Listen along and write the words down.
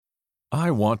I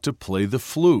Want to Play the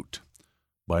Flute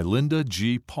by Linda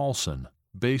G. Paulson,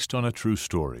 based on a true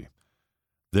story.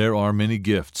 There are many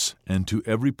gifts, and to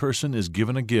every person is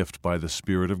given a gift by the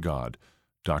Spirit of God.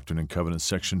 Doctrine and Covenants,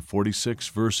 section 46,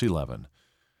 verse 11.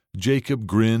 Jacob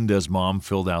grinned as Mom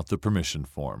filled out the permission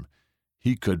form.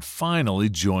 He could finally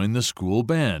join the school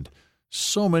band.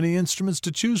 So many instruments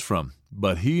to choose from,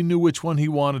 but he knew which one he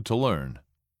wanted to learn.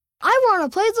 I want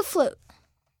to play the flute,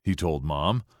 he told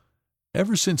Mom.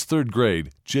 Ever since third grade,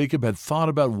 Jacob had thought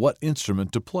about what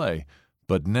instrument to play,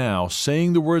 but now,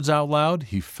 saying the words out loud,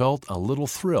 he felt a little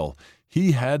thrill.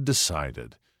 He had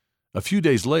decided. A few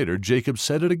days later, Jacob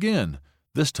said it again,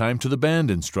 this time to the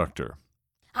band instructor.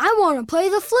 I want to play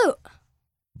the flute.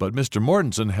 But Mr.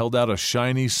 Mortensen held out a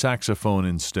shiny saxophone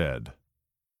instead.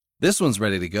 This one's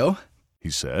ready to go, he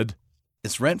said.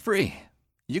 It's rent-free.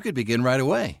 You could begin right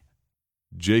away.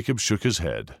 Jacob shook his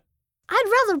head.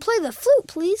 I'd rather play the flute,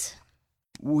 please.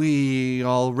 We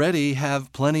already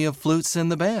have plenty of flutes in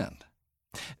the band.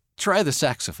 Try the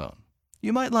saxophone.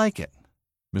 You might like it,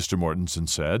 Mr. Mortensen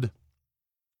said.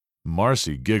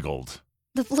 Marcy giggled.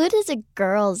 The flute is a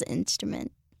girl's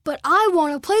instrument. But I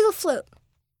want to play the flute.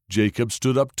 Jacob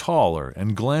stood up taller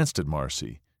and glanced at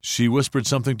Marcy. She whispered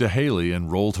something to Haley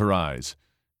and rolled her eyes.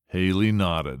 Haley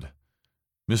nodded.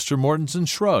 Mr. Mortensen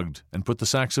shrugged and put the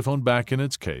saxophone back in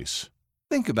its case.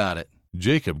 Think about it.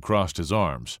 Jacob crossed his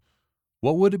arms.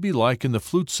 What would it be like in the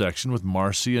flute section with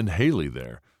Marcy and Haley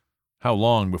there? How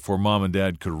long before Mom and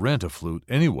Dad could rent a flute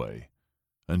anyway?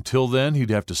 Until then, he'd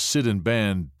have to sit in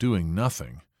band doing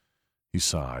nothing. He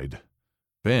sighed.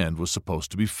 Band was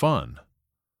supposed to be fun.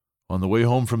 On the way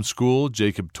home from school,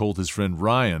 Jacob told his friend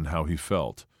Ryan how he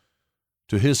felt.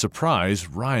 To his surprise,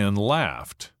 Ryan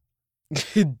laughed.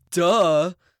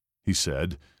 Duh, he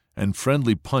said, and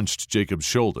friendly punched Jacob's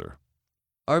shoulder.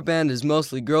 Our band is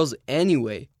mostly girls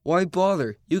anyway. Why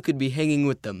bother? You could be hanging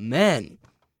with the men.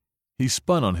 He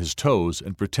spun on his toes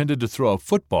and pretended to throw a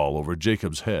football over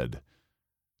Jacob's head.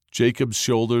 Jacob's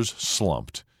shoulders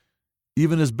slumped.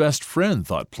 Even his best friend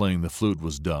thought playing the flute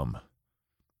was dumb.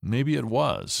 Maybe it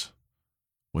was.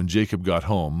 When Jacob got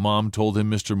home, Mom told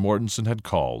him Mr. Mortensen had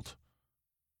called.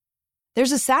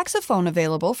 There's a saxophone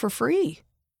available for free,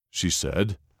 she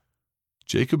said.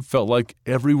 Jacob felt like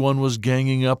everyone was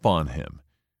ganging up on him.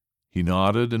 He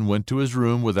nodded and went to his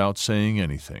room without saying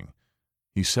anything.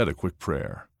 He said a quick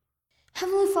prayer.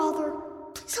 Heavenly Father,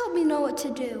 please help me know what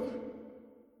to do.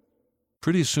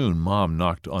 Pretty soon, Mom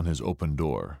knocked on his open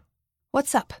door.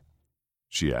 What's up?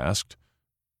 She asked.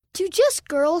 Do just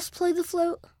girls play the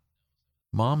flute?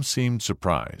 Mom seemed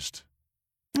surprised.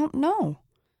 Oh, no.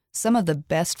 Some of the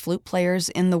best flute players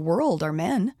in the world are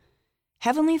men.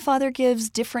 Heavenly Father gives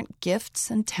different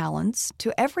gifts and talents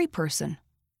to every person.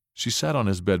 She sat on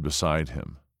his bed beside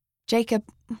him. Jacob,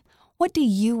 what do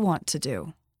you want to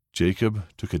do? Jacob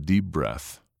took a deep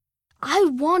breath. I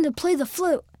want to play the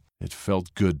flute. It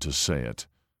felt good to say it.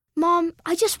 Mom,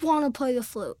 I just want to play the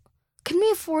flute. Can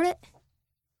we afford it?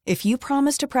 If you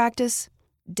promise to practice,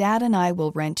 Dad and I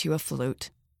will rent you a flute.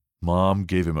 Mom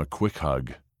gave him a quick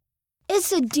hug.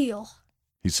 It's a deal,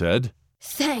 he said.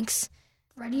 Thanks.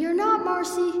 Ready or not,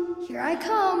 Marcy, here I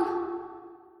come.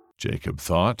 Jacob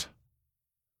thought.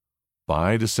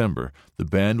 By December, the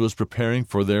band was preparing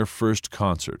for their first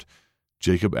concert.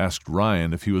 Jacob asked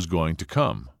Ryan if he was going to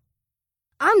come.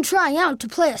 I'm trying out to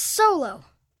play a solo.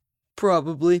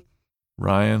 Probably.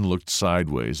 Ryan looked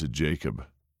sideways at Jacob.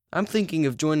 I'm thinking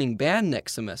of joining band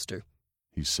next semester,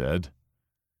 he said.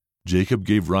 Jacob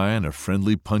gave Ryan a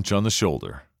friendly punch on the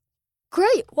shoulder.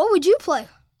 Great. What would you play?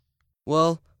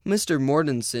 Well, Mr.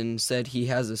 Mortensen said he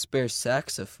has a spare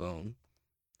saxophone.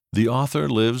 The author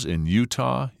lives in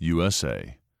Utah,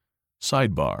 USA.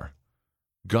 Sidebar.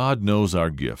 God knows our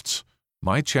gifts.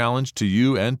 My challenge to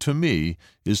you and to me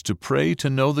is to pray to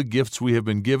know the gifts we have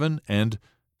been given and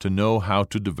to know how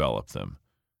to develop them.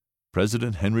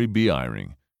 President Henry B.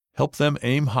 Eyring. Help them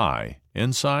aim high.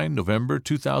 Ensign, November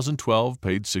 2012,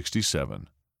 page 67.